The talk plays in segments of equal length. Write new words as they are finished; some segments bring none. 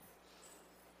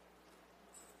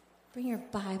bring your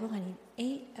Bible. I need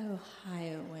 8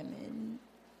 Ohio women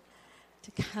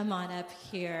to come on up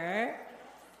here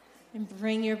and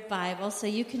bring your Bible so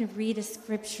you can read a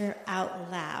scripture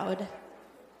out loud.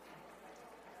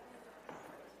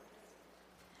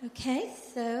 Okay,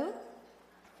 so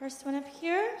first one up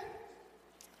here.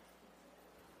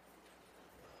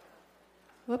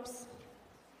 Whoops.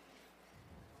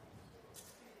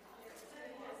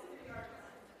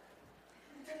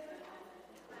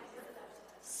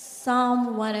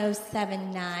 Psalm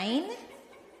 107:9.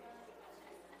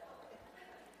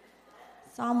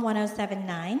 Psalm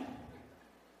 107:9.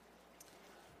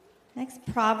 Next,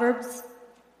 Proverbs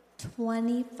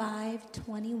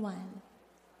 25:21.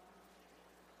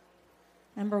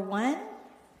 Number 1. Come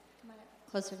on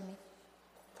up closer to me.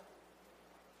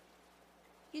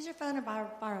 Use your phone or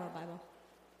borrow a Bible.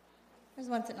 There's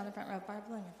one sitting on the front row. Borrow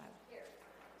your Bible.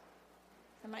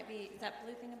 There might be, is that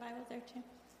blue thing a Bible there too?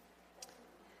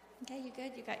 Okay, you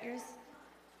good? You got yours?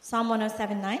 Psalm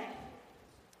 107:9.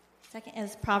 Second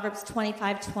is Proverbs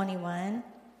 25:21.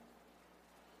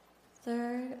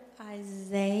 Third,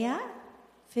 Isaiah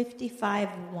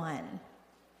 55:1.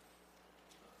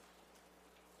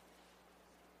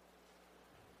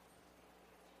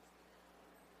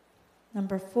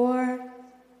 Number 4,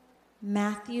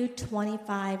 Matthew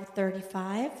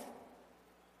 25:35.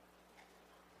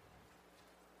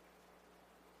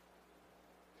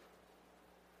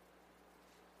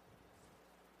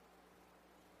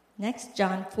 Next,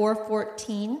 John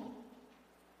 4:14.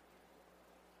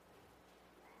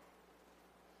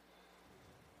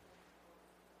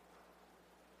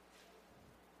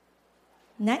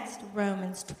 Next,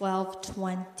 Romans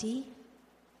 12:20.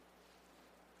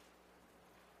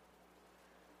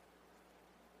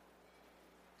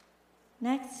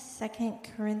 Next, 2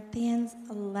 Corinthians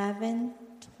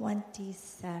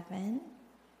 11:27.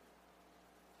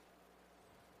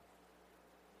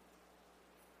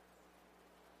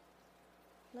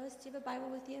 Lois, do you have a Bible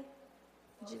with you?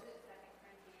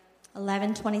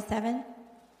 11:27.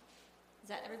 Is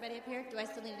that everybody up here? Do I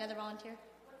still need another volunteer?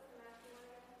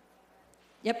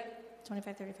 Yep,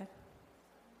 25:35.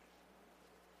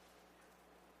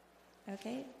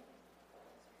 Okay.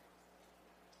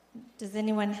 Does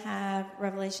anyone have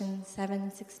Revelation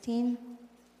 7:16?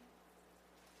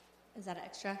 Is that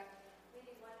extra? We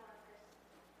need one more.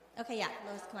 Okay, yeah,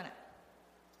 Lois, come on up.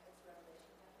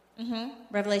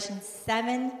 Revelation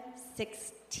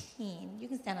 7:16. You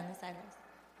can stand on the side, Rose.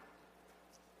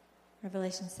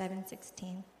 Revelation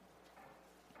 7:16.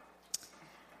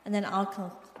 And then I'll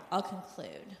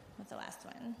conclude with the last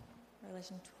one.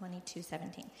 Revelation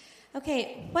 22:17.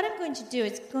 Okay, what I'm going to do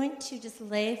is going to just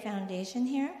lay a foundation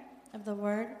here of the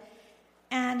Word.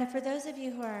 And for those of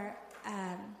you who are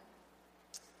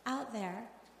out there,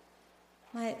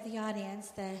 the audience,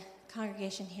 the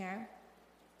congregation here,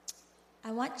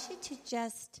 I want you to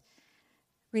just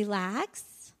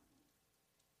relax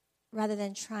rather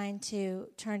than trying to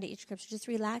turn to each scripture. Just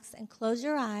relax and close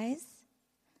your eyes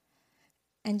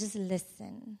and just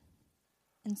listen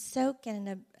and soak in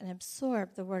and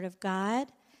absorb the Word of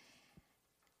God.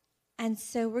 And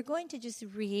so we're going to just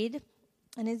read,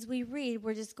 and as we read,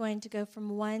 we're just going to go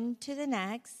from one to the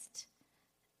next.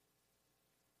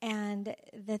 And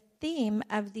the theme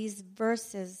of these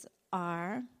verses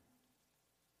are,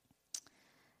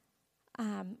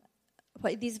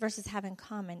 what these verses have in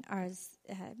common are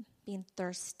being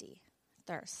thirsty,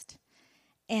 thirst.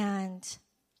 And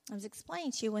I was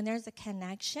explaining to you, when there's a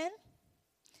connection,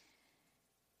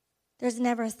 there's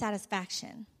never a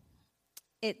satisfaction.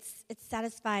 It's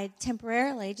satisfied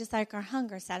temporarily, just like our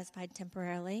hunger is satisfied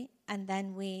temporarily, and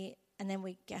then we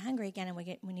get hungry again, and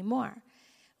we need more.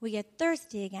 We get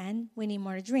thirsty again, we need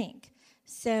more to drink.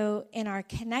 So in our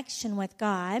connection with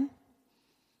God,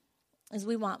 as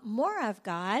we want more of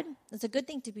God, it's a good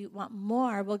thing to want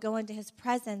more. We'll go into His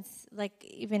presence, like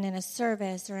even in a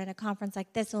service or in a conference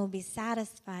like this, and we'll be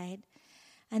satisfied.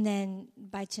 And then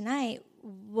by tonight,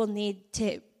 we'll need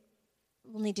to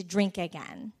drink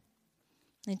again.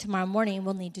 And tomorrow morning,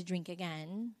 we'll need to drink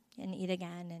again and eat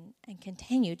again and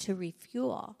continue to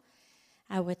refuel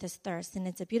with this thirst. And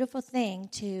it's a beautiful thing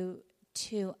to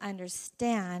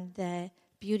understand the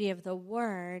beauty of the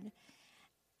Word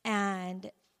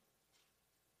and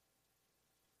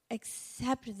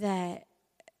accept the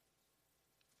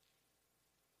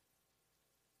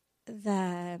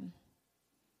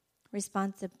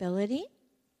responsibility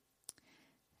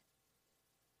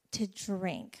to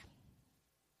drink.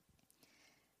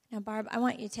 Now, Barb, I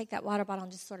want you to take that water bottle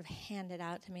and just sort of hand it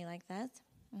out to me like this.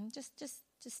 Just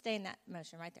stay in that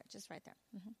motion right there, just right there.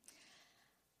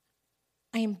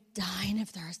 I am dying of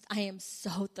thirst. I am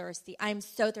so thirsty. I am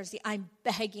so thirsty. I'm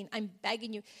begging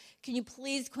you. Can you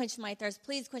please quench my thirst?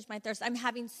 Please quench my thirst. I'm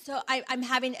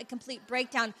having a complete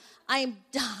breakdown. I am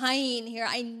dying here.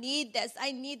 I need this.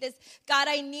 God,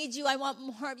 I need you. I want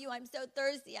more of you. I'm so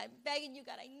thirsty. I'm begging you,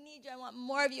 God, I need you. I want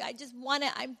more of you. I just want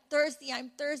it. I'm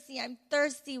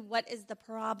thirsty. What is the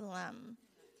problem?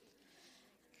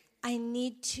 I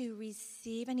need to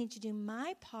receive. I need to do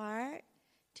my part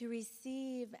to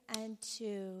receive and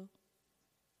to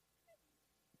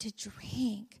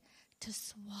drink, to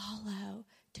swallow,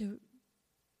 to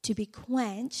be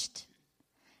quenched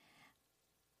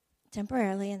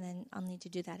temporarily, and then I'll need to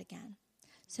do that again.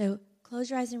 So close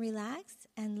your eyes and relax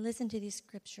and listen to these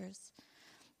scriptures.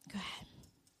 Go ahead.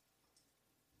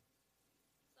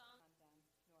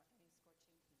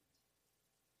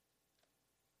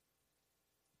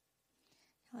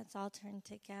 Let's all turn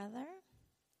together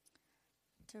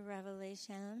to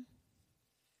Revelation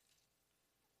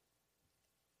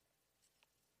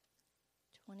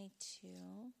 22.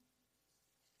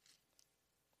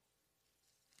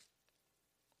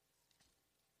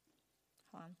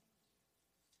 Hold on.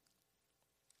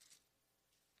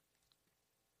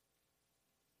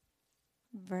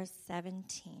 Verse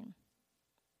 17.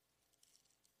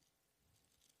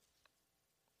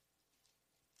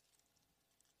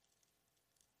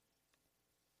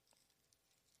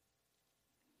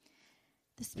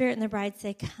 The Spirit and the bride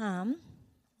say, "Come."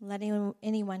 Let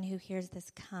anyone who hears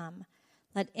this come.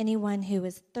 Let anyone who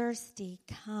is thirsty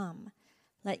come.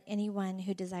 Let anyone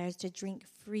who desires to drink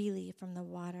freely from the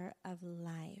water of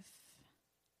life.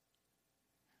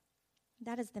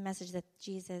 That is the message that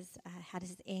Jesus had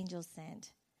his angels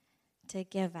sent to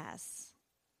give us.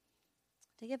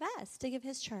 To give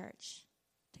his church.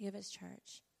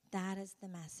 That is the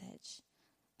message.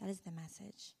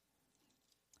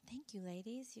 Thank you,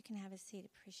 ladies. You can have a seat.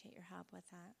 Appreciate your help with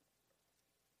that.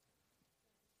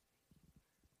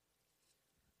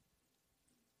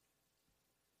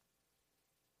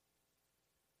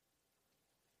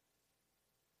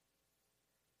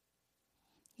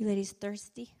 You ladies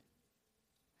thirsty?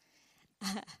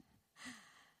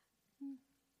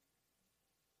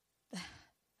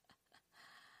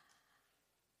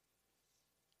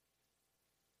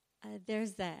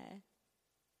 There's a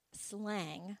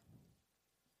slang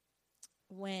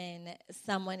when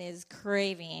someone is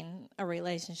craving a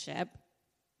relationship,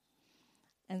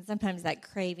 and sometimes that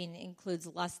craving includes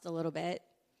lust a little bit.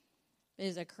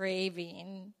 There's a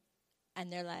craving,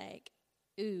 and they're like,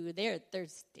 ooh, they're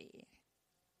thirsty.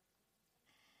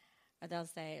 Or they'll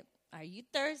say, are you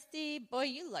thirsty? Boy,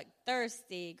 you look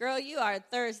thirsty. Girl, you are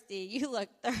thirsty. You look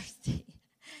thirsty.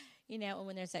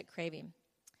 When there's that craving.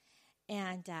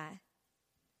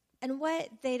 And what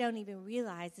they don't even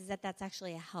realize is that that's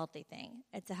actually a healthy thing.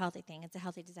 It's a healthy thing. It's a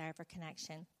healthy desire for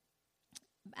connection.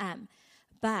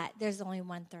 But there's only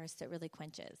one thirst that really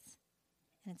quenches.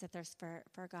 And it's a thirst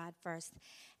for God first.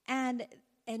 And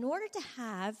in order to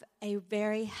have a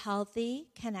very healthy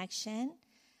connection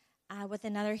with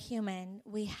another human,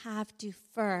 we have to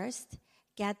first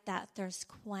get that thirst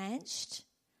quenched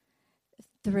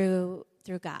through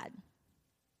God.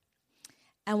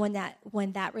 And when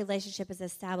that relationship is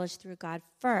established through God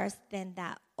first, then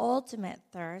that ultimate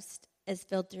thirst is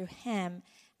filled through him,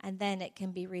 and then it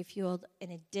can be refueled in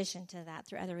addition to that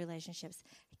through other relationships.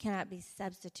 It cannot be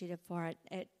substituted for it.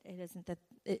 It isn't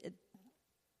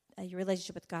your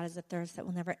relationship with God is a thirst that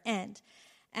will never end.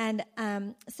 And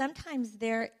sometimes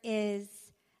there is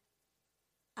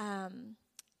a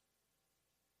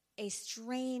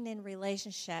strain in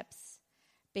relationships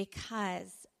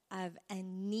because of a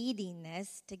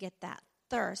neediness to get that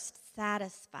thirst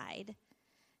satisfied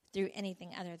through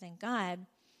anything other than God.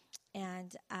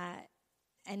 And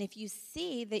if you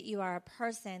see that you are a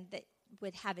person that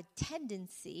would have a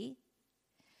tendency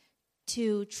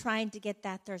to trying to get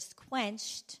that thirst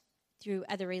quenched through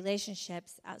other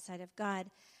relationships outside of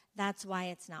God, that's why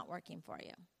it's not working for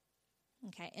you.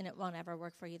 Okay, and it won't ever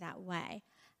work for you that way.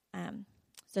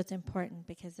 So it's important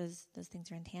because those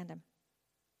things are in tandem.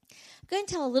 I'm going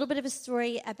to tell a little bit of a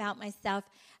story about myself.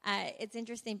 It's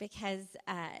interesting because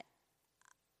I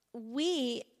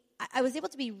was able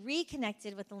to be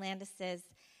reconnected with the Landises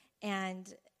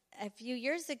and a few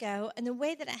years ago, and the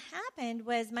way that it happened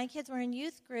was my kids were in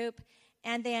youth group,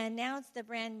 and they announced the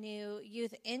brand new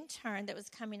youth intern that was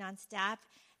coming on staff.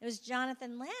 It was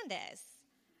Jonathan Landis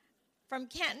from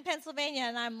Canton, Pennsylvania,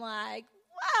 and I'm like,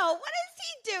 wow, what is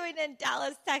he doing in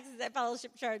Dallas, Texas at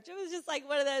Fellowship Church? It was just like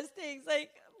one of those things, like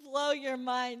blow your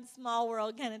mind, small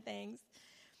world kind of things.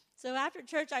 So after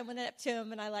church, I went up to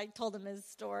him, and I told him his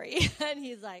story, and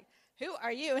he's like, who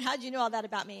are you, and how did you know all that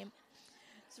about me?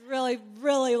 It's really,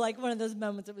 really like one of those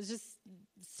moments. It was just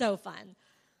so fun.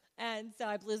 And so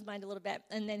I blew his mind a little bit.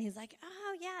 And then he's like,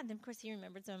 oh, yeah. And then, of course, he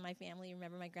remembered some of my family. He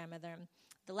remembered my grandmother.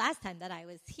 The last time that I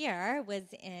was here was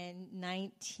in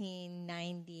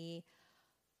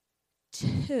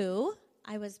 1992.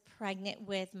 I was pregnant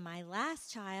with my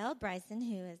last child, Bryson,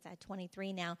 who is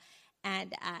 23 now.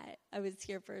 And I was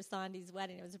here for Sandy's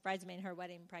wedding. It was a bridesmaid in her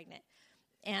wedding, pregnant.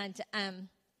 And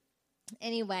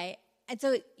anyway, and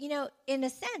so, in a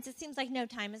sense, it seems like no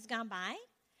time has gone by.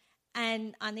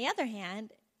 And on the other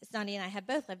hand, Sandy and I have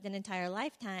both lived an entire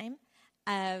lifetime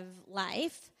of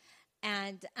life,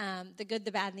 and the good,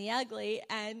 the bad, and the ugly.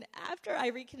 And after I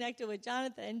reconnected with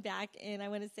Jonathan back in, I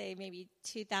want to say maybe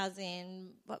 2000,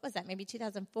 what was that, maybe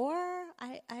 2004?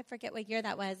 I forget what year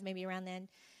that was, maybe around then,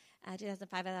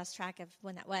 2005. I lost track of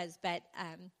when that was, but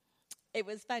it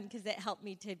was fun because it helped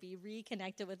me to be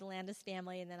reconnected with the Landis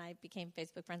family, and then I became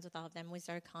Facebook friends with all of them. We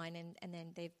started calling, and then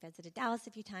they've visited Dallas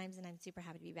a few times, and I'm super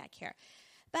happy to be back here.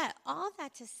 But all of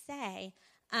that to say,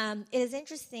 it is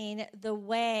interesting the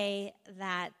way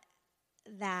that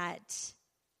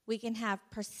we can have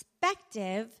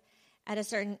perspective at a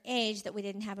certain age that we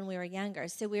didn't have when we were younger.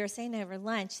 So we were saying over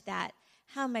lunch that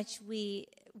how much we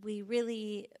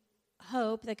really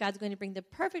hope that God's going to bring the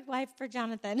perfect wife for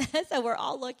Jonathan. So we're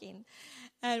all looking,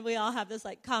 and we all have this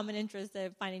like common interest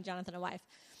of finding Jonathan a wife.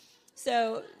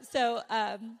 So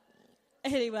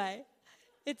anyway,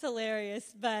 it's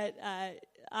hilarious, but I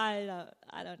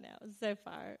don't know. So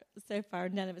far,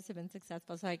 none of us have been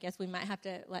successful. So I guess we might have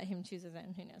to let him choose his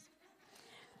own. Who knows?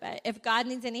 But if God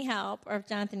needs any help, or if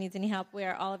Jonathan needs any help, we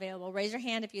are all available. Raise your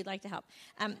hand if you'd like to help.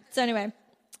 So anyway,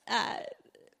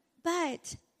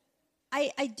 but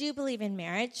I do believe in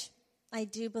marriage. I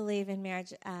do believe in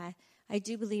marriage. I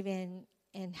do believe in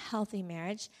healthy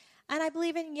marriage. And I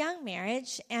believe in young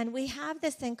marriage. And we have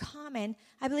this in common.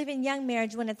 I believe in young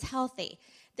marriage when it's healthy.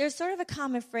 There's sort of a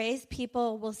common phrase.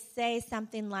 People will say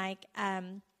something like,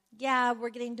 yeah, we're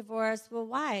getting divorced. Well,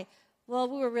 why? Well,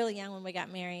 we were really young when we got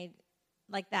married.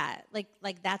 Like that.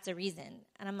 Like that's a reason.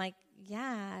 And I'm like,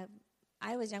 yeah,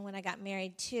 I was young when I got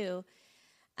married too.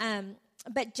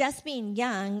 But just being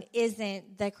young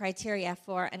isn't the criteria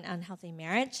for an unhealthy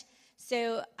marriage.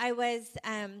 So I was,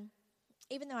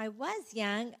 even though I was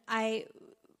young, I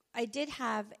did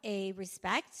have a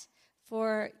respect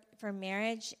for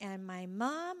marriage. And my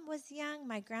mom was young,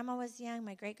 my grandma was young,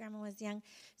 my great-grandma was young.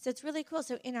 So it's really cool.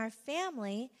 So in our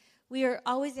family, we are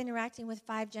always interacting with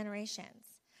 5 generations.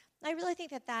 I really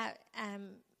think that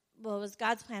was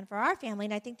God's plan for our family,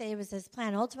 and I think that it was his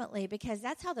plan ultimately, because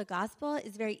that's how the gospel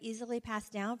is very easily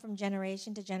passed down from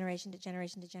generation to generation to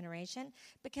generation to generation,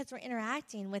 because we're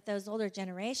interacting with those older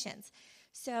generations.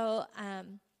 So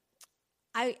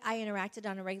I interacted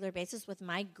on a regular basis with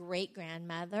my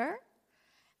great-grandmother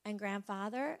and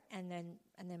grandfather, and then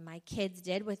my kids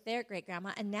did with their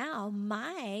great-grandma, and now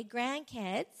my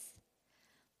grandkids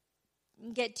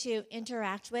get to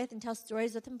interact with and tell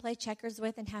stories with and play checkers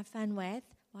with and have fun with,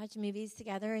 watch movies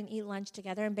together and eat lunch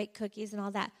together and bake cookies and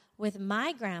all that with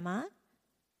my grandma,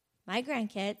 my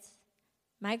grandkids,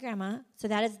 my grandma. So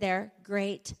that is their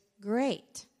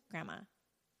great-great-grandma.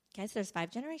 Okay, so there's 5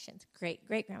 generations,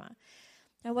 great-great-grandma.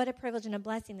 Now, what a privilege and a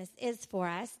blessing this is for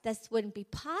us. This wouldn't be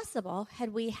possible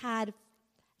had we had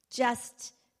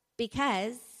just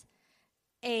because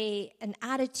an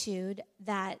attitude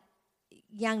that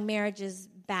young marriage is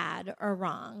bad or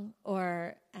wrong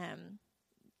or,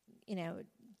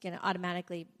 going to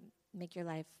automatically make your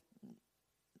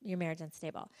marriage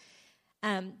unstable.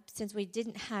 Since we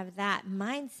didn't have that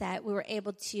mindset, we were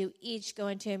able to each go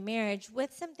into a marriage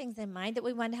with some things in mind that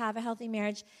we wanted to have a healthy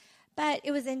marriage, but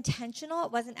it was intentional.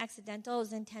 It wasn't accidental. It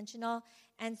was intentional.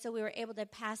 And so we were able to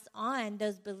pass on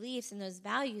those beliefs and those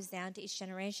values down to each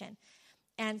generation.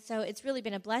 And so it's really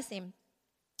been a blessing.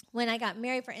 When I got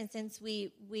married, for instance,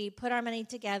 we put our money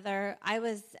together. I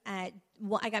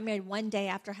got married one day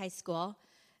after high school,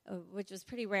 which was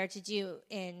pretty rare to do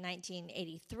in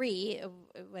 1983.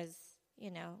 It was,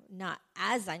 not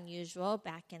as unusual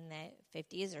back in the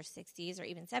 50s or 60s or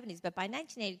even 70s. But by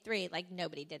 1983,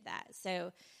 nobody did that.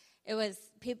 So it was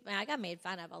people. I got made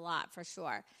fun of a lot for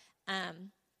sure.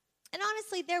 And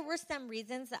honestly, there were some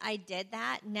reasons that I did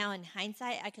that. Now, in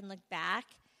hindsight, I can look back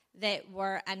that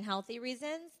were unhealthy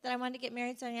reasons that I wanted to get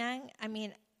married so young. I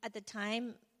mean, at the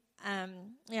time,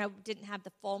 didn't have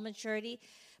the full maturity,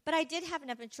 but I did have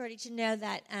enough maturity to know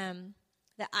that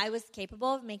that I was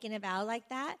capable of making a vow like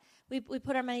that. We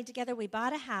put our money together. We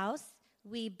bought a house.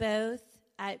 We both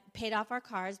paid off our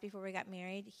cars before we got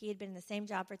married. He had been in the same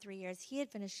job for 3 years. He had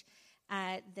finished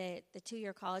the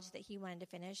 2-year college that he wanted to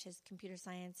finish, his computer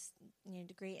science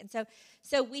degree. And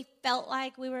so we felt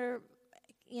like we were,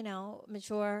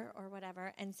 mature or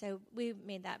whatever. And so we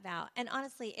made that vow. And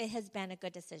honestly, it has been a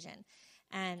good decision.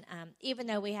 And even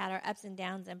though we had our ups and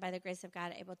downs, and by the grace of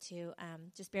God, able to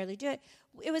just barely do it,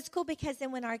 it was cool because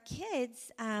then when our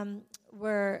kids and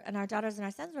our daughters and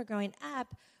our sons were growing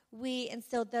up, we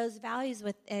instilled those values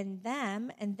within them,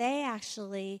 and they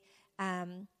actually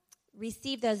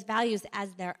received those values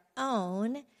as their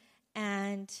own.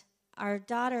 And our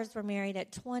daughters were married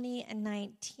at 20 and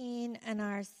 19, and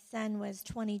our son was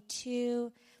 22,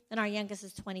 and our youngest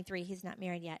is 23. He's not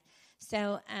married yet.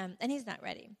 So, and he's not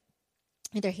ready.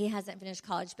 Either he hasn't finished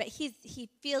college, but he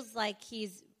feels like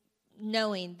he's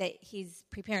knowing that he's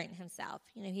preparing himself.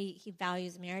 He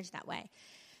values marriage that way.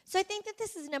 So I think that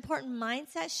this is an important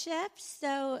mindset shift.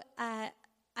 So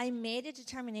I made a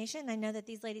determination, and I know that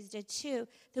these ladies did too,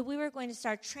 that we were going to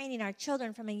start training our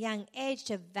children from a young age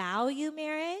to value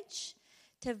marriage,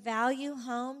 to value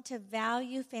home, to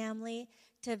value family,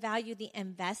 to value the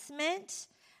investment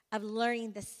of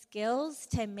learning the skills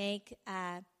to make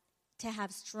to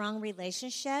have strong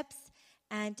relationships,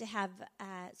 and to have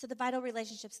so the vital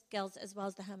relationship skills as well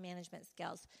as the home management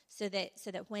skills, so that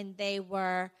when they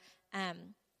were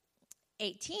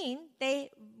 18,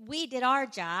 we did our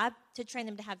job to train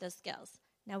them to have those skills.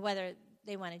 Now, whether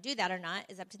they want to do that or not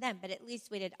is up to them, but at least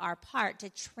we did our part to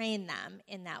train them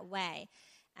in that way,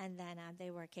 and then they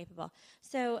were capable.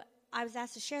 So I was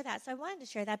asked to share that, so I wanted to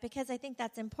share that because I think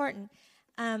that's important.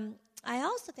 I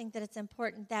also think that it's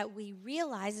important that we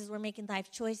realize as we're making life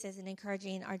choices and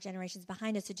encouraging our generations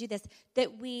behind us to do this,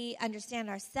 that we understand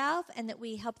ourselves and that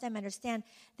we help them understand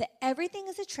that everything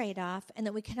is a trade-off and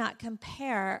that we cannot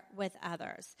compare with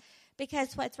others.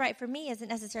 Because what's right for me isn't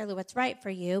necessarily what's right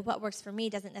for you. What works for me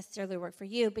doesn't necessarily work for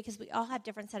you, because we all have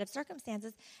different set of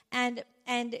circumstances, and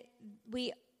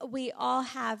we all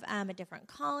have a different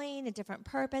calling, a different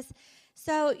purpose.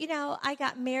 So, I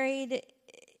got married.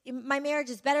 My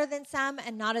marriage is better than some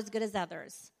and not as good as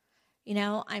others.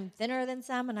 I'm thinner than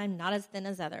some and I'm not as thin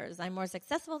as others. I'm more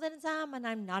successful than some and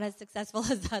I'm not as successful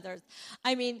as others.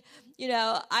 I mean,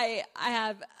 I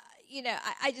have,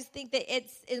 I just think that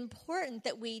it's important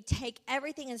that we take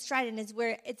everything in stride, and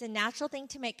it's a natural thing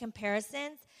to make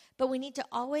comparisons, but we need to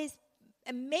always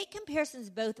make comparisons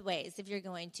both ways if you're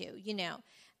going to,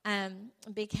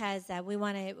 because we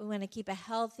want to keep a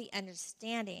healthy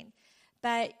understanding.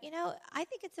 But, I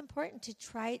think it's important to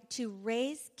try to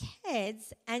raise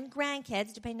kids and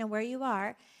grandkids, depending on where you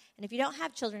are. And if you don't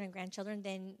have children and grandchildren,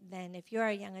 then if you're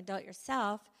a young adult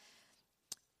yourself,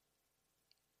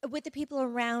 with the people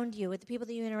around you, with the people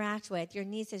that you interact with, your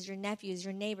nieces, your nephews,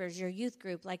 your neighbors, your youth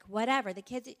group, like whatever, the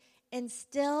kids,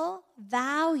 instill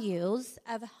values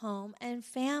of home and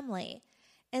family.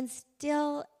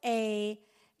 Instill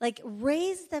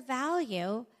raise the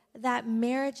value that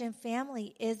marriage and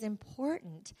family is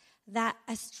important, that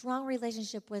a strong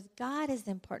relationship with God is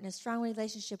important, a strong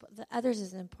relationship with others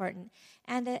is important,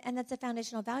 and that's a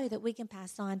foundational value that we can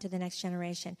pass on to the next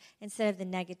generation instead of the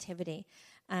negativity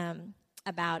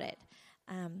about it.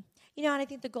 And I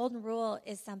think the golden rule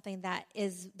is something that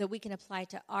we can apply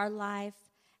to our life,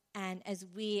 and as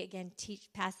we, again,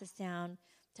 pass this down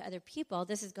to other people,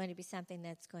 this is going to be something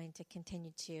that's going to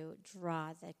continue to draw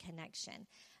the connection.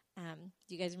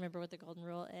 Do you guys remember what the golden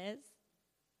rule is?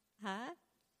 Huh?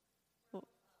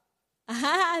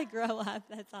 Grow up.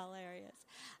 That's hilarious.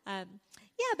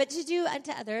 But to do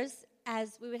unto others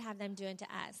as we would have them do unto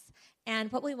us.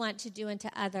 And what we want to do unto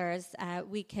others,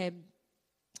 we could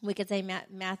say,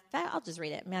 I'll just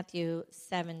read it, Matthew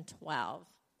 7:12.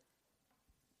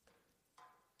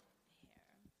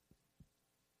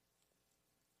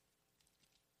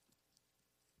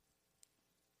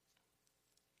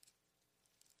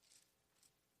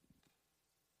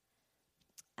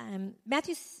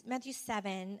 Matthew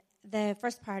 7, the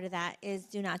first part of that is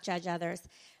do not judge others.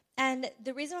 And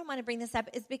the reason I want to bring this up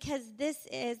is because this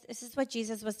is what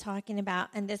Jesus was talking about,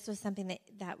 and this was something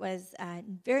that was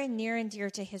very near and dear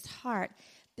to his heart.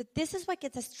 But this is what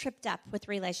gets us tripped up with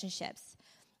relationships.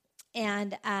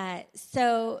 And and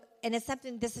it's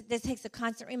something, this takes a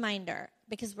constant reminder,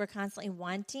 because we're constantly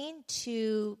wanting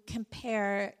to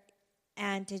compare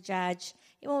and to judge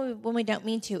when we don't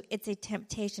mean to. It's a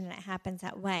temptation, and it happens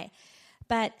that way.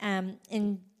 But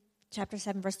in chapter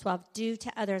 7, verse 12, do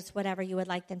to others whatever you would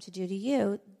like them to do to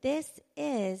you. This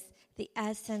is the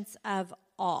essence of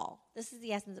all. This is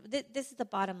the essence. This is the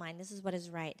bottom line. This is what is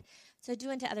right. So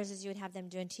do unto others as you would have them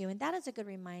do unto you. And that is a good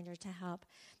reminder to help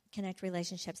connect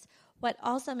relationships. What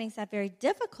also makes that very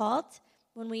difficult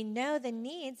when we know the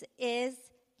needs is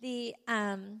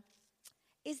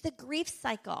is the grief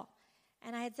cycle.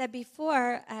 And I had said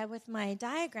before with my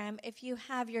diagram, if you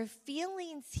have your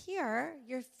feelings here,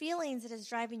 your feelings that is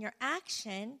driving your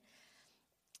action,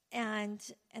 and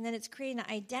then it's creating an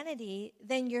identity,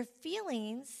 then your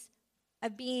feelings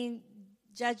of being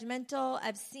judgmental,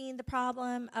 of seeing the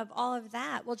problem, of all of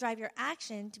that will drive your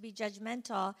action to be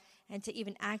judgmental and to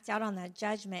even act out on that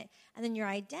judgment. And then your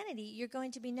identity, you're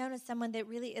going to be known as someone that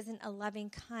really isn't a loving,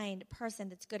 kind person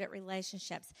that's good at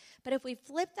relationships. But if we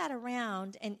flip that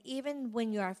around, and even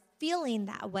when you are feeling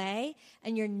that way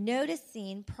and you're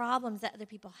noticing problems that other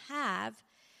people have,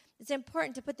 it's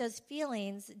important to put those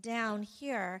feelings down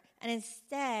here and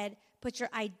instead put your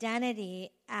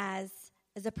identity as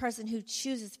a person who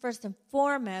chooses first and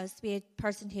foremost to be a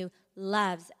person who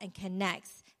loves and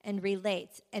connects and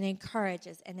relates and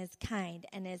encourages and is kind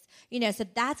and is, so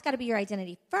that's got to be your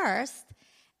identity first.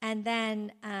 And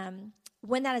then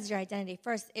when that is your identity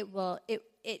first,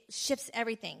 it shifts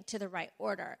everything to the right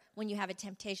order. When you have a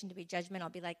temptation to be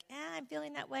judgmental, be like, I'm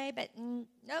feeling that way, but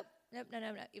nope.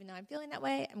 Even though I'm feeling that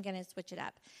way, I'm going to switch it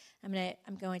up. I'm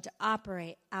going to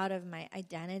operate out of my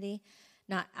identity,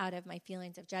 not out of my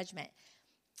feelings of judgment.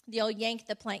 The old yank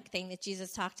the plank thing that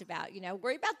Jesus talked about,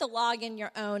 worry about the log in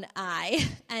your own eye.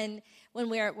 And when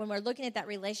we're looking at that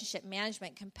relationship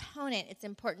management component, it's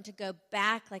important to go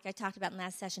back, like I talked about in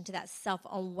last session, to that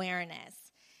self-awareness.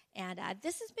 And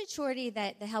this is maturity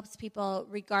that helps people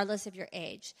regardless of your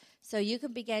age. So you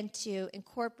can begin to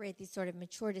incorporate these sort of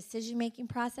mature decision-making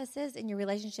processes in your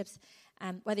relationships,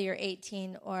 whether you're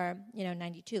 18 or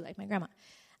 92, like my grandma.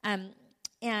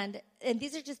 And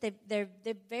these are just they're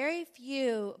very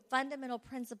few fundamental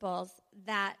principles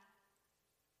that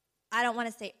I don't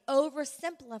want to say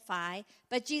oversimplify,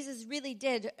 but Jesus really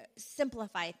did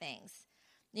simplify things.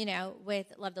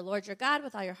 With love the Lord your God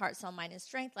with all your heart, soul, mind, and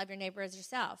strength. Love your neighbor as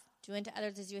yourself. Do unto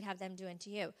others as you would have them do unto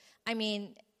you. I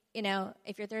mean,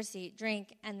 if you're thirsty,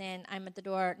 drink, and then I'm at the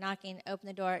door knocking, open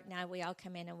the door. Now we all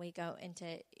come in and we go into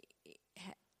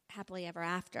happily ever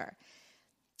after.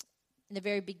 In the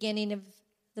very beginning of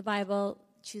the Bible,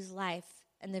 choose life.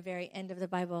 In the very end of the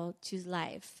Bible, choose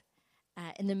life.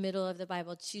 In the middle of the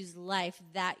Bible, choose life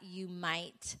that you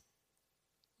might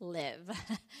live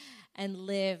and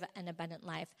live an abundant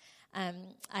life.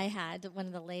 I had one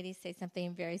of the ladies say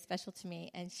something very special to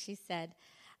me, and she said,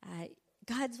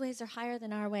 God's ways are higher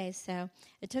than our ways. So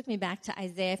it took me back to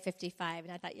Isaiah 55,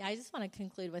 and I thought, I just want to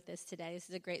conclude with this today. This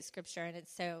is a great scripture, and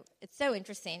it's so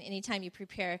interesting. Anytime you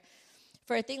prepare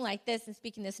for a thing like this and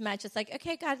speaking this much, it's like,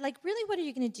 okay, God, really, what are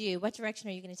you going to do? What direction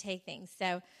are you going to take things?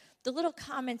 So the little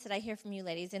comments that I hear from you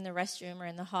ladies in the restroom or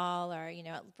in the hall or,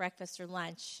 at breakfast or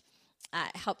lunch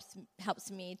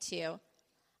helps me to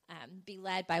be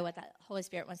led by what the Holy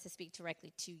Spirit wants to speak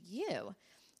directly to you.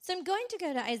 So I'm going to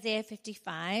go to Isaiah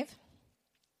 55,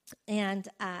 and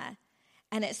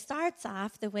it starts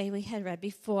off the way we had read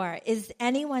before. Is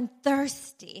anyone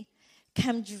thirsty?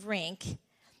 Come drink,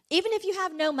 even if you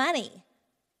have no money.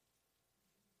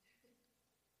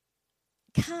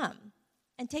 Come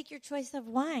and take your choice of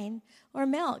wine or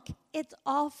milk. It's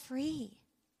all free.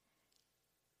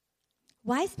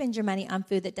 Why spend your money on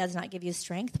food that does not give you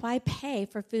strength? Why pay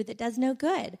for food that does no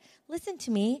good? Listen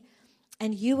to me,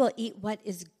 and you will eat what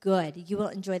is good. You will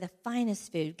enjoy the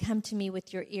finest food. Come to me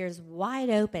with your ears wide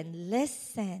open.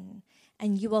 Listen,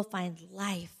 and you will find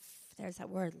life. There's that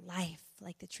word, life,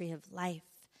 like the tree of life.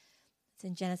 It's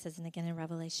in Genesis and again in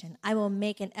Revelation. I will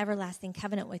make an everlasting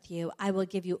covenant with you. I will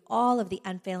give you all of the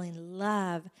unfailing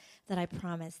love that I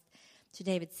promised to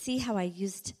David. See how I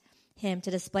used him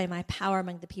to display my power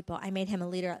among the people. I made him a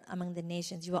leader among the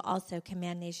nations. You will also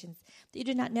command nations that you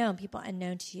do not know and people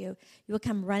unknown to you. You will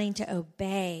come running to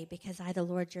obey because I, the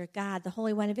Lord your God, the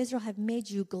Holy One of Israel, have made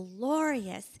you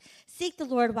glorious. Seek the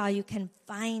Lord while you can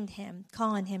find him.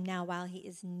 Call on him now while he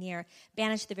is near.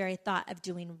 Banish the very thought of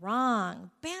doing wrong.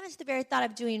 Banish the very thought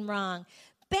of doing wrong.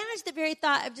 Banish the very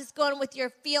thought of just going with your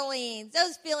feelings.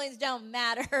 Those feelings don't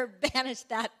matter. Banish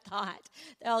that thought.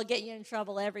 They'll get you in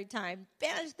trouble every time.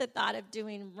 Banish the thought of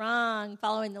doing wrong,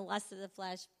 following the lust of the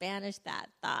flesh. Banish that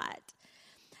thought.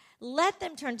 Let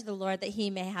them turn to the Lord that he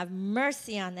may have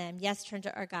mercy on them. Yes, turn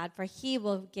to our God, for he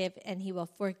will give and he will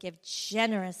forgive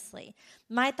generously.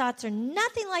 My thoughts are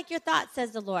nothing like your thoughts,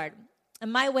 says the Lord.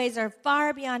 And my ways are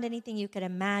far beyond anything you could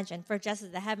imagine. For just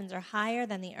as the heavens are higher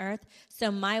than the earth,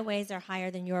 so my ways are higher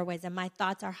than your ways, and my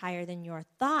thoughts are higher than your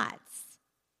thoughts.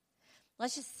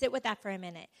 Let's just sit with that for a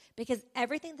minute, because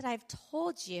everything that I've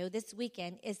told you this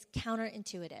weekend is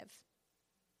counterintuitive.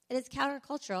 It is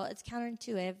countercultural. It's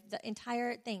counterintuitive. The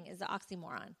entire thing is an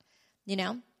oxymoron.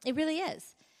 It really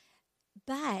is.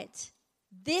 But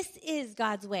this is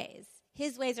God's ways.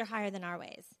 His ways are higher than our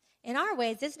ways. In our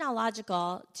ways, it's not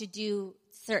logical to do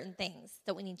certain things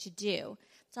that we need to do.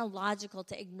 It's not logical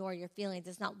to ignore your feelings.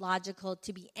 It's not logical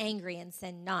to be angry and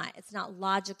sin not. It's not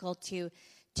logical to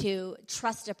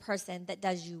trust a person that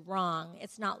does you wrong.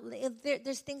 It's not.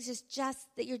 There's things just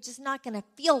that you're just not going to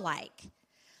feel like.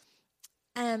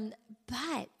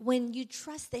 But when you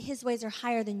trust that his ways are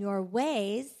higher than your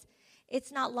ways,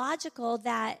 it's not logical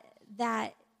that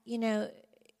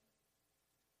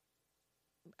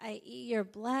I eat your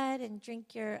blood and drink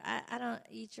I don't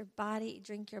eat your body,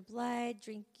 drink your blood,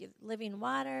 drink living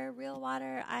water, real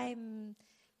water.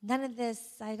 None of this,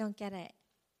 I don't get it.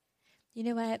 You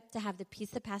know what? To have the peace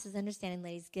that passes understanding,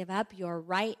 ladies, give up your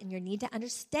right and your need to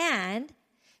understand,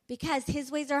 because his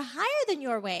ways are higher than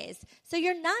your ways. So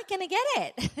you're not going to get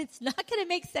it. It's not going to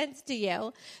make sense to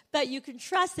you, but you can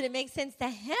trust that it makes sense to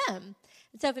him.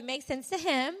 And so if it makes sense to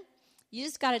him, you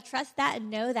just got to trust that and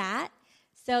know that.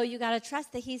 So you got to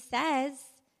trust that he says,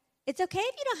 it's okay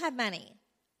if you don't have money.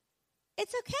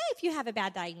 It's okay if you have a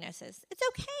bad diagnosis. It's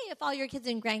okay if all your kids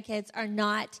and grandkids are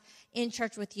not in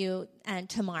church with you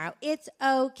tomorrow. It's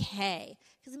okay,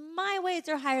 because my ways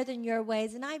are higher than your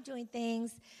ways, and I'm doing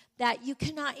things that you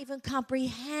cannot even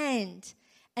comprehend.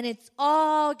 And it's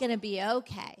all going to be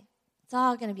okay. It's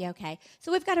all going to be okay.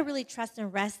 So we've got to really trust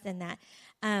and rest in that.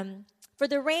 For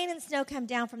the rain and snow come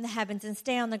down from the heavens and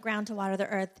stay on the ground to water the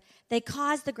earth. They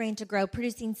cause the grain to grow,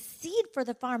 producing seed for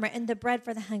the farmer and the bread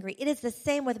for the hungry. It is the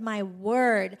same with my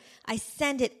word. I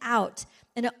send it out,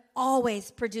 and it always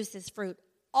produces fruit.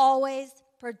 Always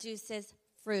produces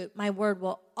fruit. My word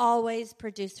will always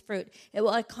produce fruit. It will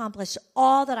accomplish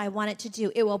all that I want it to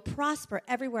do. It will prosper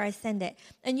everywhere I send it,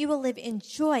 and you will live in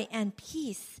joy and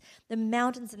peace. The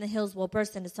mountains and the hills will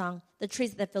burst into song. The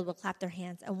trees of the field will clap their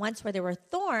hands. And once where there were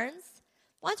thorns,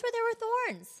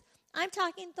 I'm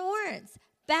talking thorns,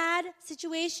 bad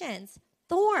situations,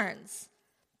 thorns.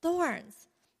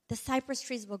 The cypress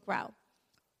trees will grow.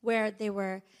 Where they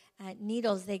were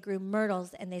needles, they grew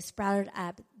myrtles, and they sprouted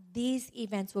up. These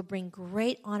events will bring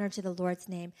great honor to the Lord's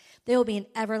name. They will be an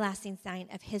everlasting sign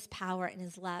of his power and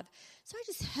his love. So I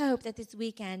just hope that this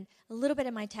weekend, a little bit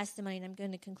of my testimony, and I'm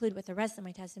going to conclude with the rest of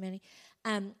my testimony,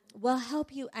 will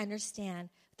help you understand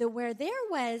that where there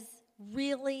was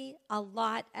really a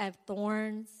lot of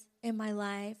thorns in my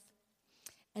life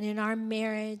and in our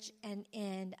marriage and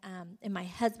in my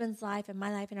husband's life and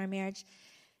my life in our marriage,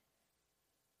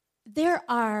 there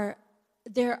are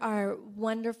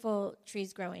wonderful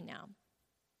trees growing now,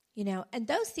 and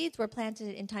those seeds were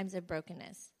planted in times of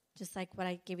brokenness, just like what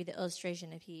I gave you the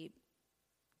illustration of he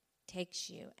takes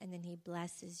you and then he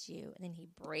blesses you and then he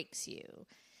breaks you.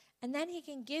 And then he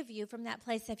can give you from that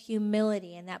place of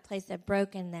humility and that place of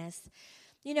brokenness.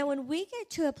 When we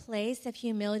get to a place of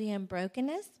humility and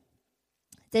brokenness,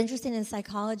 it's interesting in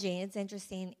psychology, it's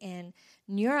interesting in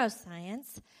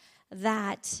neuroscience,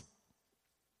 that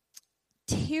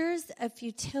tears of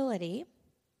futility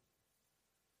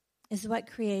is what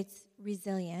creates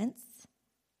resilience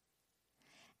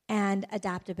and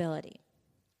adaptability.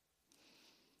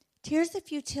 Tears of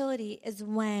futility is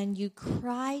when you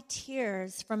cry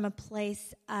tears from a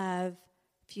place of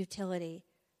futility,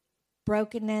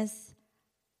 brokenness.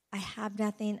 I have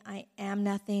nothing. I am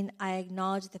nothing. I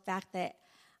acknowledge the fact that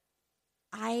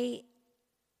I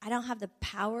don't have the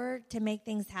power to make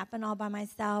things happen all by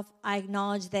myself. I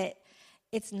acknowledge that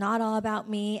it's not all about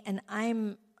me, and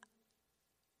I'm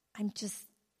just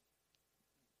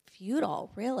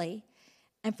futile, really.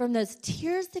 And from those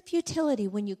tears of futility,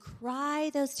 when you cry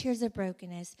those tears of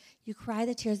brokenness, you cry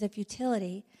the tears of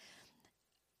futility,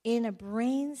 in a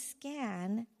brain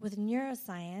scan with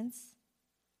neuroscience,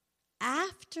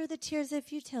 after the tears of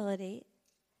futility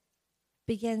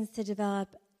begins to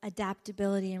develop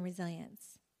adaptability and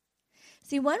resilience.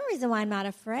 See, one reason why I'm not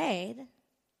afraid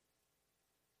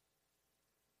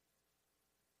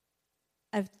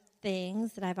of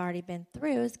things that I've already been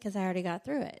through is because I already got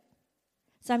through it.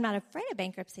 So I'm not afraid of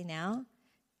bankruptcy now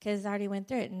because I already went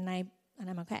through it and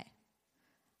I'm okay.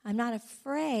 I'm not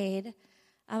afraid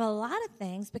of a lot of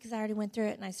things because I already went through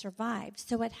it and I survived.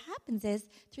 So what happens is,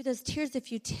 through those tears of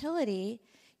futility,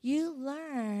 you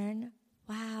learn,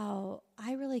 wow,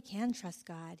 I really can trust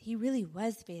God. He really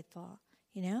was faithful,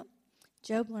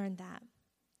 Job learned that.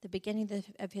 The beginning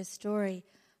of his story,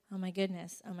 oh my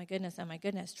goodness,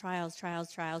 trials.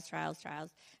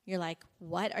 You're like,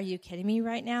 what, are you kidding me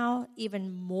right now?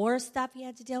 Even more stuff he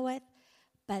had to deal with?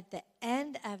 But the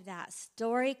end of that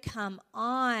story, come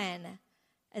on.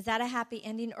 Is that a happy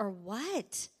ending or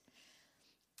what?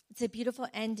 It's a beautiful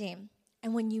ending.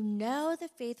 And when you know the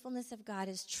faithfulness of God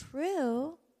is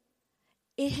true,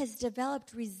 it has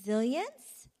developed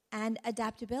resilience and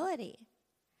adaptability.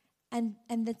 And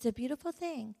that's a beautiful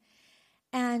thing.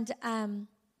 And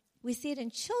we see it in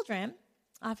children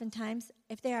oftentimes.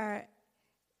 If they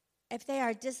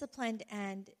are disciplined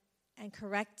and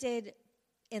corrected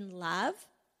in love,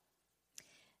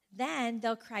 then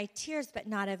they'll cry tears, but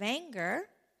not of anger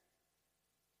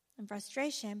and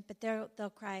frustration, but they'll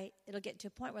cry. It'll get to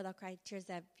a point where they'll cry tears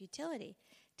of futility,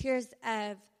 tears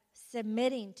of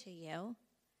submitting to you.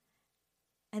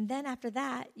 And then after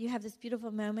that, you have this beautiful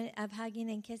moment of hugging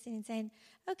and kissing and saying,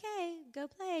 okay, go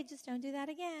play, just don't do that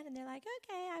again. And they're like,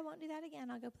 okay, I won't do that again,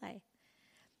 I'll go play.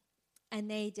 And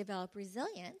they develop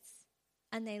resilience,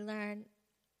 and they learn,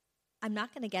 I'm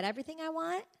not going to get everything I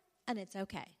want, and it's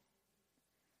okay.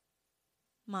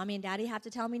 Mommy and Daddy have to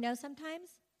tell me no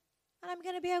sometimes, and I'm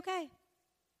going to be okay.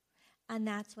 And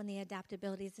that's when the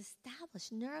adaptability is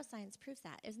established. Neuroscience proves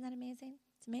that. Isn't that amazing?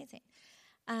 It's amazing.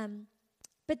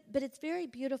 But it's very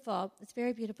beautiful. It's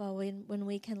very beautiful when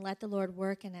we can let the Lord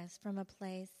work in us from a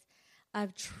place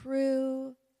of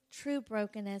true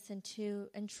brokenness and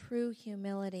true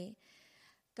humility.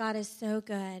 God is so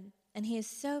good, and He is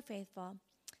so faithful.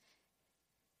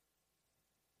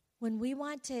 When we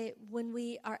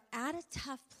are at a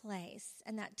tough place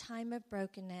in that time of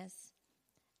brokenness,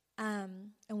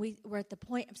 and we're at the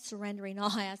point of surrendering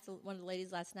all. I asked one of the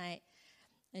ladies last night,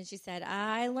 and she said,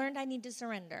 I learned I need to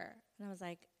surrender. And I was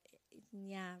like,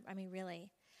 yeah, I mean,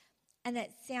 really. And that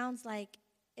sounds like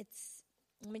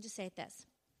let me just say it this.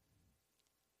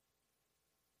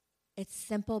 It's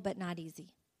simple but not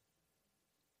easy.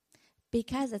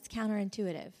 Because it's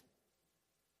counterintuitive.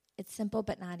 It's simple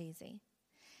but not easy.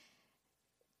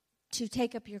 To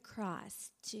take up your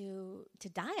cross, to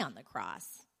die on the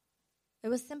cross. It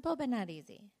was simple but not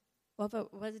easy. Well, if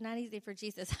it was not easy for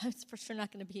Jesus, it's for sure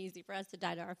not going to be easy for us to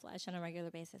die to our flesh on a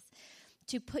regular basis.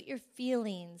 To put your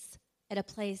feelings at a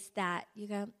place that you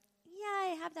go, yeah,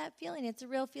 I have that feeling. It's a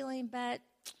real feeling, but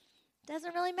it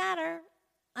doesn't really matter.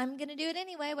 I'm going to do it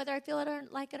anyway, whether I feel it or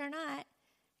like it or not.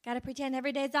 Got to pretend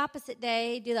every day's opposite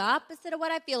day. Do the opposite of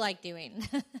what I feel like doing.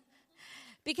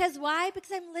 Because why?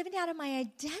 Because I'm living out of my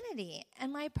identity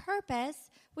and my purpose,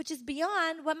 which is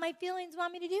beyond what my feelings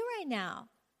want me to do right now.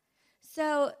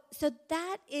 So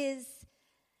that is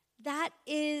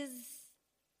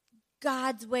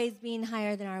God's ways being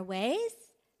higher than our ways,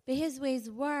 but His ways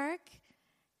work.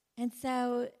 And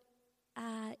so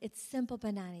it's simple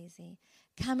but not easy,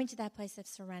 coming to that place of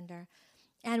surrender.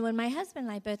 And when my husband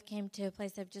and I both came to a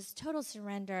place of just total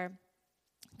surrender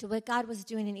to what God was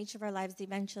doing in each of our lives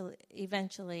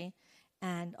eventually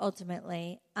and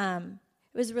ultimately, it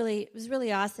was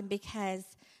really awesome, because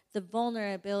the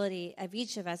vulnerability of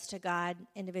each of us to God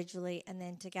individually and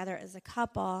then together as a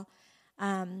couple,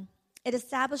 it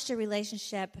established a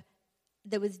relationship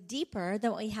that was deeper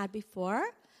than what we had before.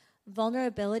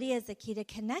 Vulnerability is the key to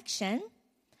connection.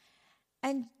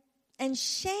 And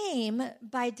shame,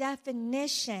 by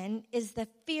definition, is the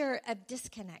fear of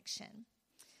disconnection.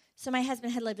 So my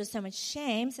husband had lived with so much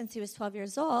shame since he was 12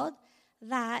 years old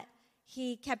that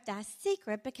he kept that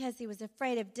secret because he was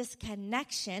afraid of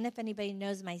disconnection. If anybody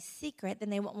knows my secret,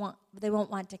 then they won't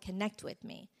want to connect with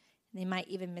me. They might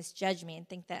even misjudge me and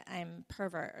think that I'm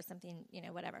pervert or something,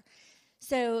 whatever.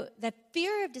 So the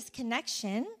fear of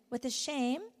disconnection with the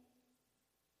shame,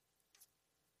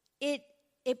 it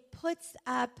puts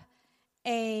up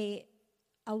a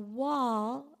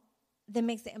wall that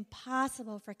makes it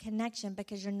impossible for connection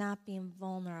because you're not being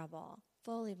vulnerable,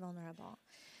 fully vulnerable.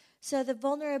 So the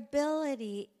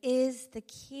vulnerability is the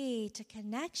key to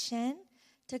connection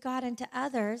to God and to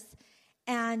others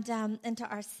and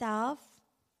to ourselves,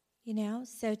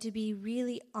 So to be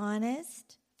really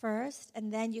honest first,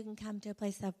 and then you can come to a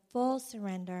place of full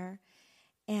surrender,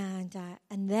 and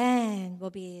then will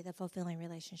be the fulfilling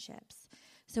relationships.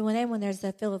 So when there's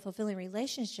the fulfilling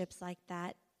relationships like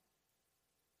that,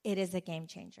 it is a game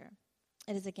changer.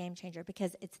 It is a game changer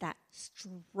because it's that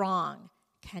strong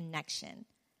connection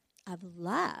of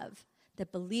love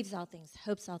that believes all things,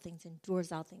 hopes all things,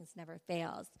 endures all things, never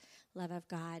fails. Love of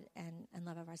God and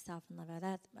love of ourselves and love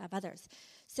of others.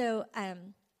 So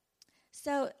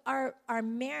our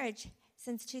marriage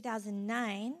since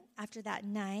 2009, after that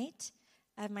night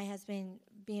of my husband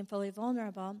being fully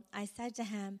vulnerable, I said to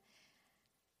him,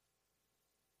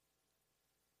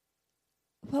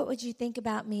 what would you think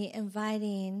about me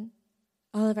inviting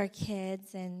all of our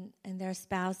kids and their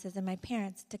spouses and my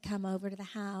parents to come over to the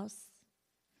house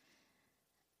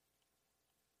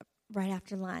right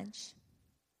after lunch?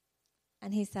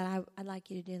 And he said, I'd like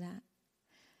you to do that.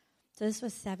 So this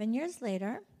was 7 years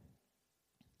later.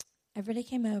 Everybody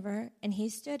came over, and he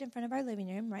stood in front of our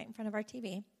living room, right in front of our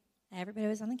TV. Everybody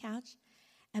was on the couch.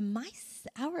 And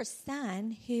our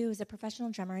son, who is a professional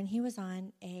drummer, and he was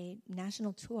on a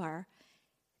national tour,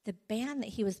 the band that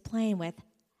he was playing with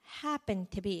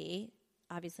happened to be,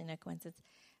 obviously no coincidence,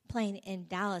 playing in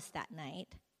Dallas that night.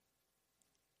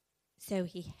 So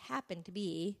he happened to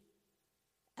be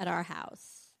at our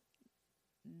house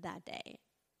that day.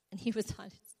 And he was on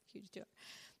his huge tour.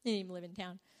 He didn't even live in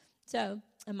town. So,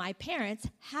 and my parents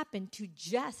happened to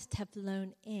just have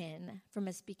flown in from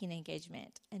a speaking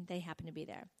engagement, and they happened to be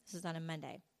there. This was on a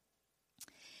Monday.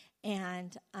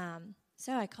 And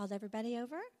so I called everybody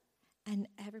over, and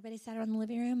everybody sat around the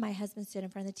living room. My husband stood in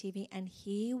front of the TV, and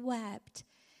he wept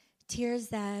tears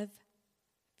of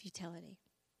futility.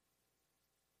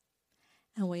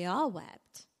 And we all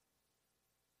wept.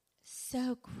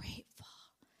 So grateful.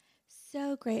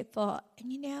 So grateful.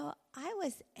 And I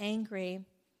was angry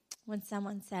when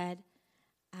someone said,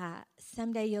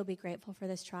 someday you'll be grateful for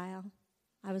this trial.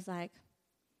 I was like,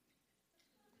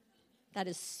 that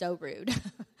is so rude.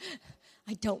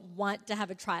 I don't want to have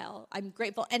a trial. I'm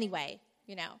grateful anyway,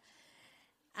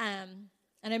 And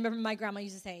I remember my grandma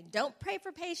used to say, don't pray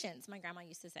for patience. My grandma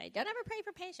used to say, don't ever pray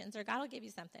for patience or God will give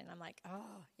you something. And I'm like,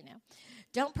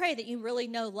 don't pray that you really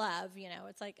know love.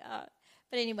 It's like,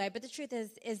 But anyway, but the truth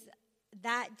is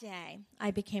that day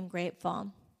I became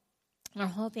grateful. Our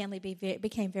whole family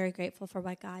became very grateful for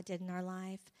what God did in our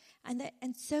life.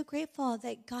 And so grateful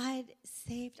that God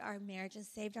saved our marriage and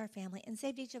saved our family and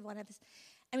saved each of one of us.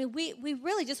 I mean, we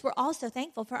really just were all so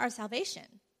thankful for our salvation.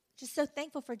 Just so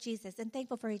thankful for Jesus and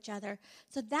thankful for each other.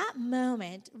 So that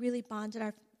moment really bonded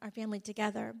our family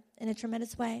together in a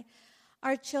tremendous way.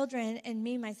 Our children and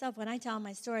me, myself, when I tell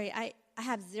my story, I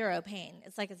have zero pain.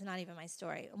 It's like it's not even my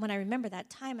story. When I remember that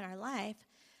time in our life,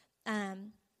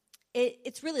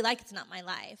 it's really like it's not my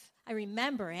life. I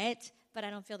remember it, but I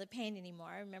don't feel the pain anymore.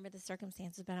 I remember the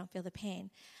circumstances, but I don't feel the pain.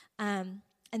 And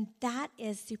that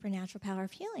is supernatural power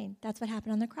of healing. That's what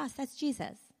happened on the cross. That's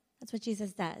Jesus. That's what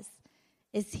Jesus does,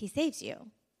 is he saves you.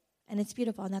 And it's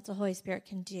beautiful, and that's what the Holy Spirit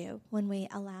can do when we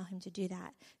allow him to do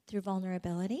that through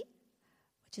vulnerability,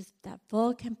 which is that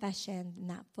full confession and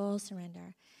that full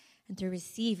surrender, and through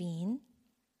receiving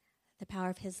the power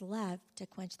of his love to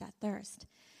quench that thirst.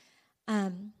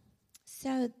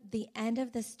 So the end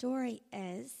of the story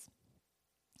is,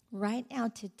 right now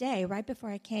today, right before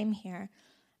I came here,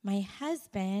 my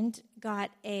husband got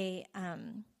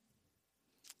an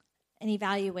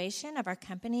evaluation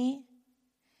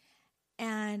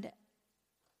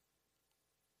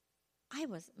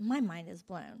my mind is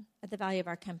blown at the value of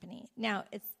our company. Now,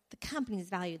 the company's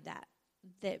valued that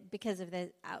because of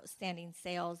the outstanding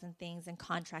sales and things and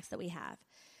contracts that we have.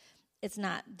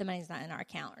 The money's not in our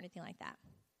account or anything like that.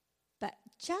 But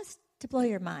just to blow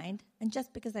your mind, and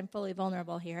just because I'm fully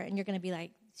vulnerable here, and you're going to be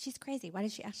like, she's crazy. Why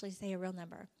did she actually say a real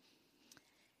number?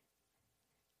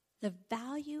 The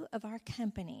value of our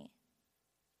company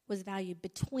was valued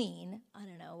between, I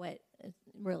don't know what it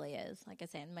really is. Like I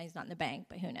said, the money's not in the bank,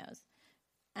 but who knows?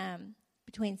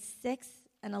 Between $6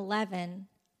 and $11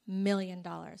 million.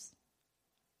 My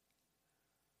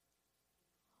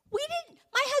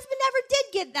husband never did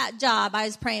get that job I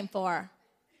was praying for.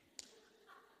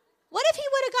 What if he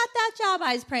would have got that job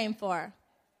I was praying for?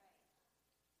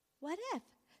 What if?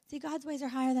 See, God's ways are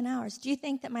higher than ours. Do you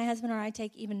think that my husband or I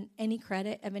take even any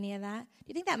credit of any of that? Do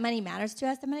you think that money matters to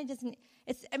us? The money doesn't,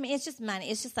 it's just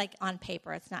money. It's just like on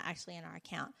paper. It's not actually in our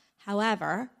account.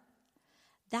 However,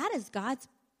 that is God's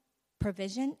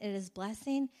provision. It is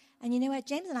blessing. And you know what?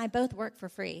 James and I both work for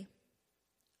free.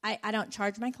 I don't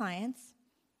charge my clients.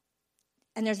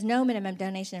 And there's no minimum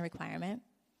donation requirement.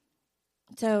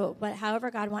 So however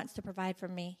God wants to provide for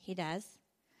me, he does.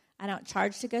 I don't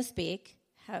charge to go speak.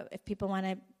 If people want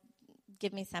to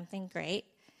give me something, great.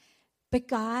 But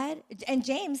God, and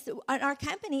James, our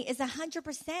company is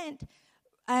 100%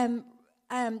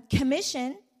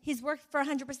 commission. He's worked for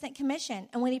 100% commission.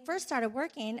 And when he first started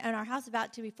working and our house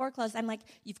about to be foreclosed, I'm like,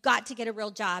 you've got to get a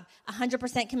real job.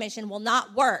 100% commission will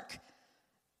not work.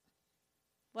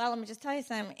 Well, let me just tell you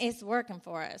something. It's working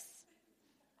for us.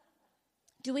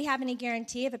 Do we have any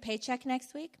guarantee of a paycheck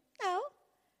next week? No.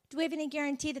 Do we have any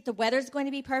guarantee that the weather's going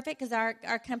to be perfect? Because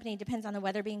our company depends on the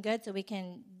weather being good so we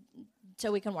can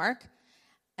work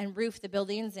and roof the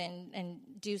buildings and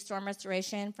do storm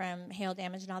restoration from hail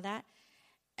damage and all that.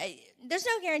 There's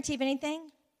no guarantee of anything,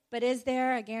 but is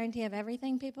there a guarantee of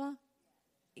everything, people?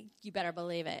 You better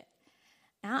believe it.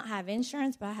 I don't have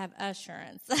insurance, but I have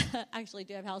assurance. I actually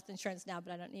do have health insurance now,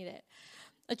 but I don't need it.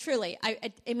 Truly,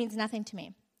 it means nothing to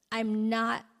me. I'm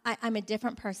a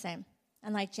different person.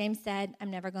 And like James said,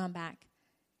 I'm never going back.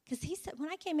 Because he said, when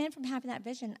I came in from having that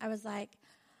vision, I was like,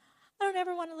 I don't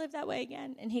ever want to live that way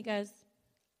again. And he goes,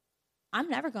 I'm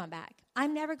never going back.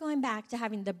 I'm never going back to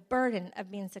having the burden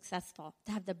of being successful,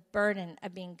 to have the burden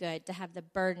of being good, to have the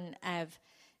burden of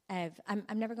I'm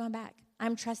never going back.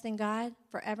 I'm trusting God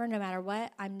forever, no matter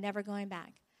what. I'm never going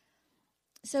back.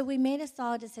 So we made a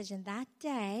solid decision that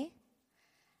day,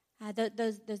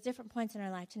 those different points in our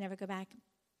life to never go back.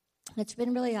 It's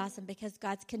been really awesome because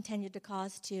God's continued to call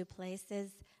us to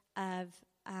places of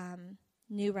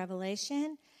new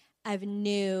revelation, of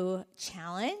new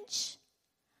challenge.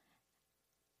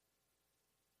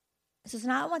 So it's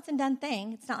not a once and done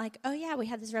thing. It's not like, oh yeah, we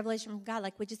had this revelation from God,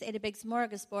 like we just ate a big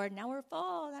smorgasbord, now we're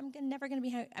full, never going to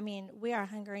be hungry. I mean, we are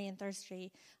hungry and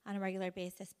thirsty on a regular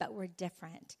basis, but we're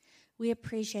different. We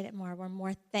appreciate it more. We're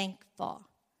more thankful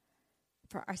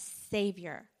for our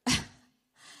Savior.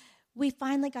 We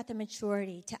finally got the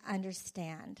maturity to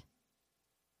understand.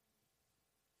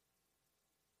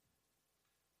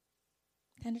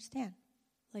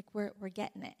 Like we're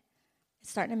getting it. It's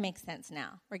starting to make sense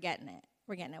now. We're getting it.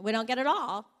 We don't get it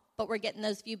all, but we're getting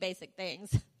those few basic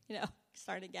things,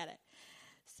 starting to get it.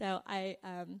 So I'm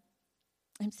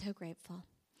so grateful.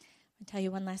 I'll tell you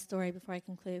one last story before I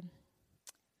conclude.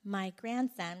 My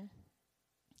grandson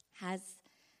has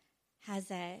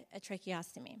a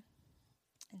tracheostomy.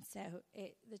 And so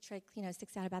the trach,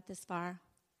 sticks out about this far.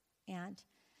 And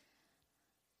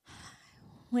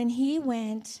when he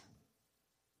went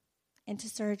into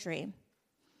surgery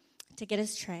to get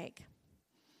his trach,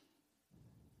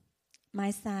 my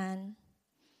son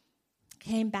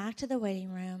came back to the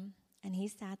waiting room, and he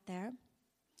sat there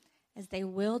as they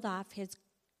wheeled off his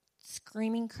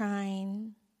screaming,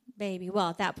 crying baby. Well,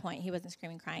 at that point, he wasn't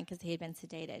screaming, crying because he had been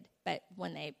sedated. But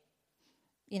when they,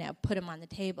 put him on the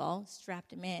table,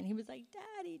 strapped him in, he was like,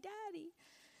 Daddy, Daddy,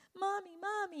 Mommy,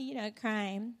 Mommy,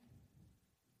 crying.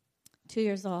 2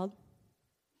 years old,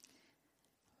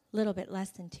 a little bit less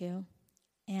than 2.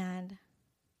 And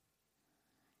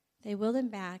they wheeled him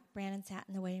back. Brandon sat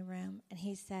in the waiting room, and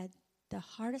he said, the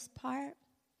hardest part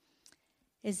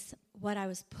is what I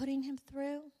was putting him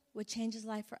through would change his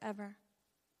life forever.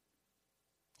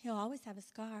 He'll always have a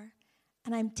scar,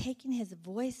 and I'm taking his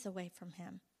voice away from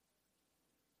him.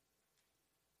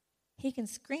 He can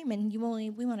scream, and we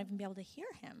won't even be able to hear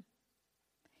him.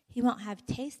 He won't have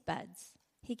taste buds.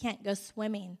 He can't go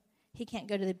swimming. He can't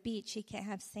go to the beach. He can't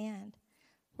have sand.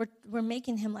 We're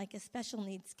making him like a special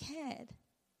needs kid.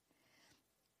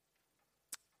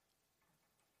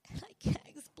 And I can't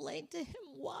explain to him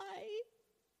why,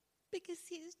 because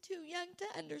he's too young to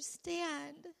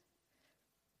understand.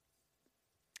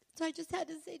 So I just had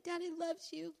to say, Daddy loves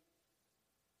you.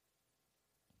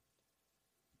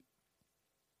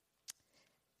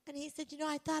 And he said,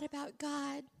 I thought about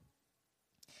God,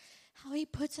 how he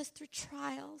puts us through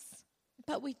trials,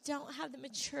 but we don't have the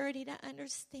maturity to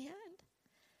understand.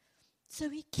 So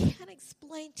he can't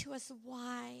explain to us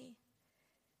why.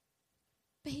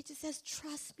 But he just says,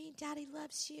 trust me, Daddy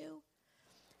loves you.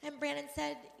 And Brandon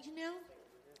said,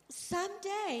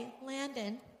 someday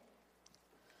Landon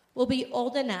will be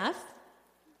old enough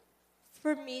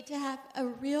for me to have a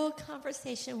real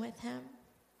conversation with him.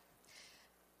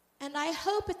 And I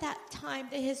hope at that time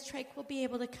that his trach will be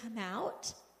able to come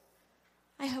out.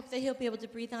 I hope that he'll be able to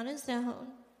breathe on his own.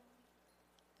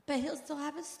 But he'll still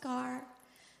have a scar.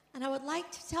 And I would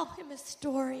like to tell him a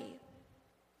story.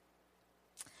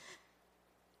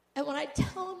 And when I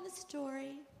tell him the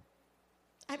story,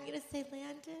 I'm going to say,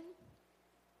 Landon,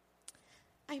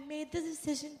 I made the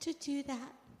decision to do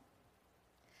that,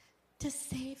 to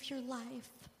save your life.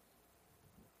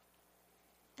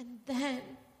 And then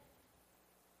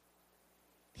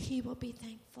he will be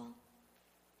thankful.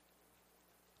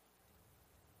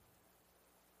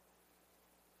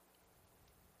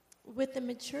 With the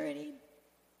maturity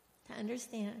to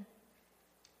understand,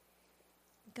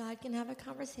 God can have a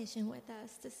conversation with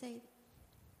us to say,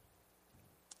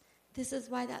 this is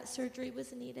why that surgery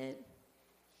was needed.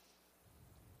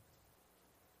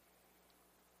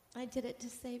 I did it to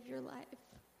save your life.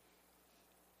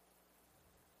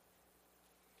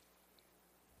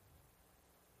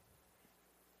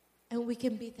 And we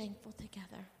can be thankful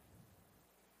together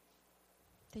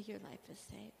that your life is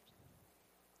saved.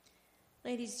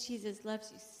 Ladies, Jesus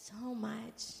loves you so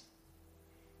much.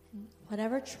 And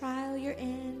whatever trial you're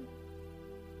in,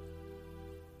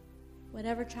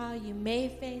 whatever trial you may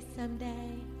face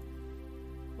someday,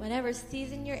 whatever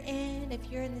season you're in, if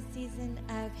you're in the season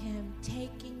of him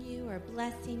taking you or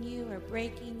blessing you or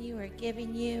breaking you or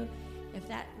giving you, if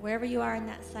that, wherever you are in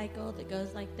that cycle that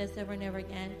goes like this over and over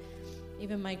again,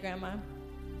 even my grandma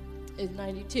is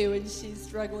 92 and she's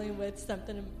struggling with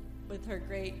something with her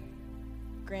great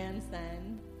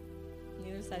grandson on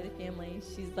the other side of the family.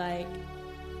 She's like,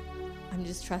 I'm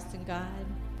just trusting God.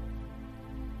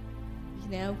 You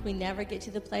know, we never get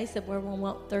to the place of where we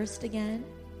won't thirst again.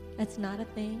 That's not a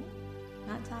thing.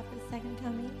 Not until after the second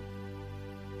coming.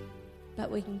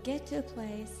 But we can get to a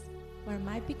place where it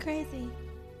might be crazy,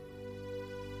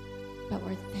 but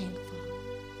we're thankful.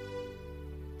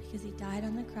 Because he died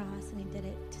on the cross and he did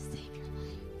it to save your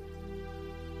life.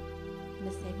 And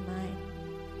to save mine.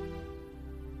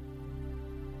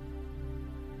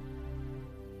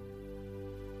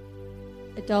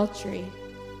 Adultery,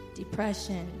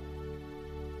 depression,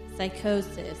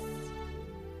 psychosis,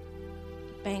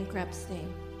 bankruptcy.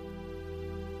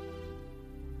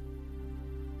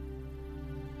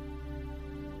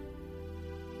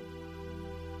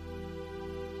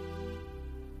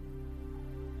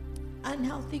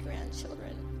 Unhealthy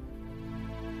grandchildren.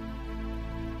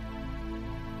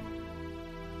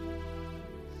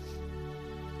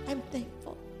 I'm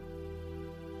thankful.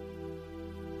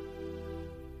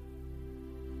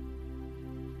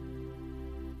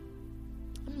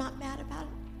 I'm not mad about it.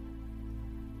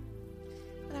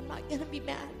 And I'm not going to be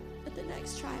mad at the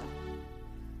next trial.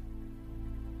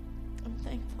 I'm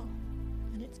thankful.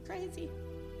 And it's crazy.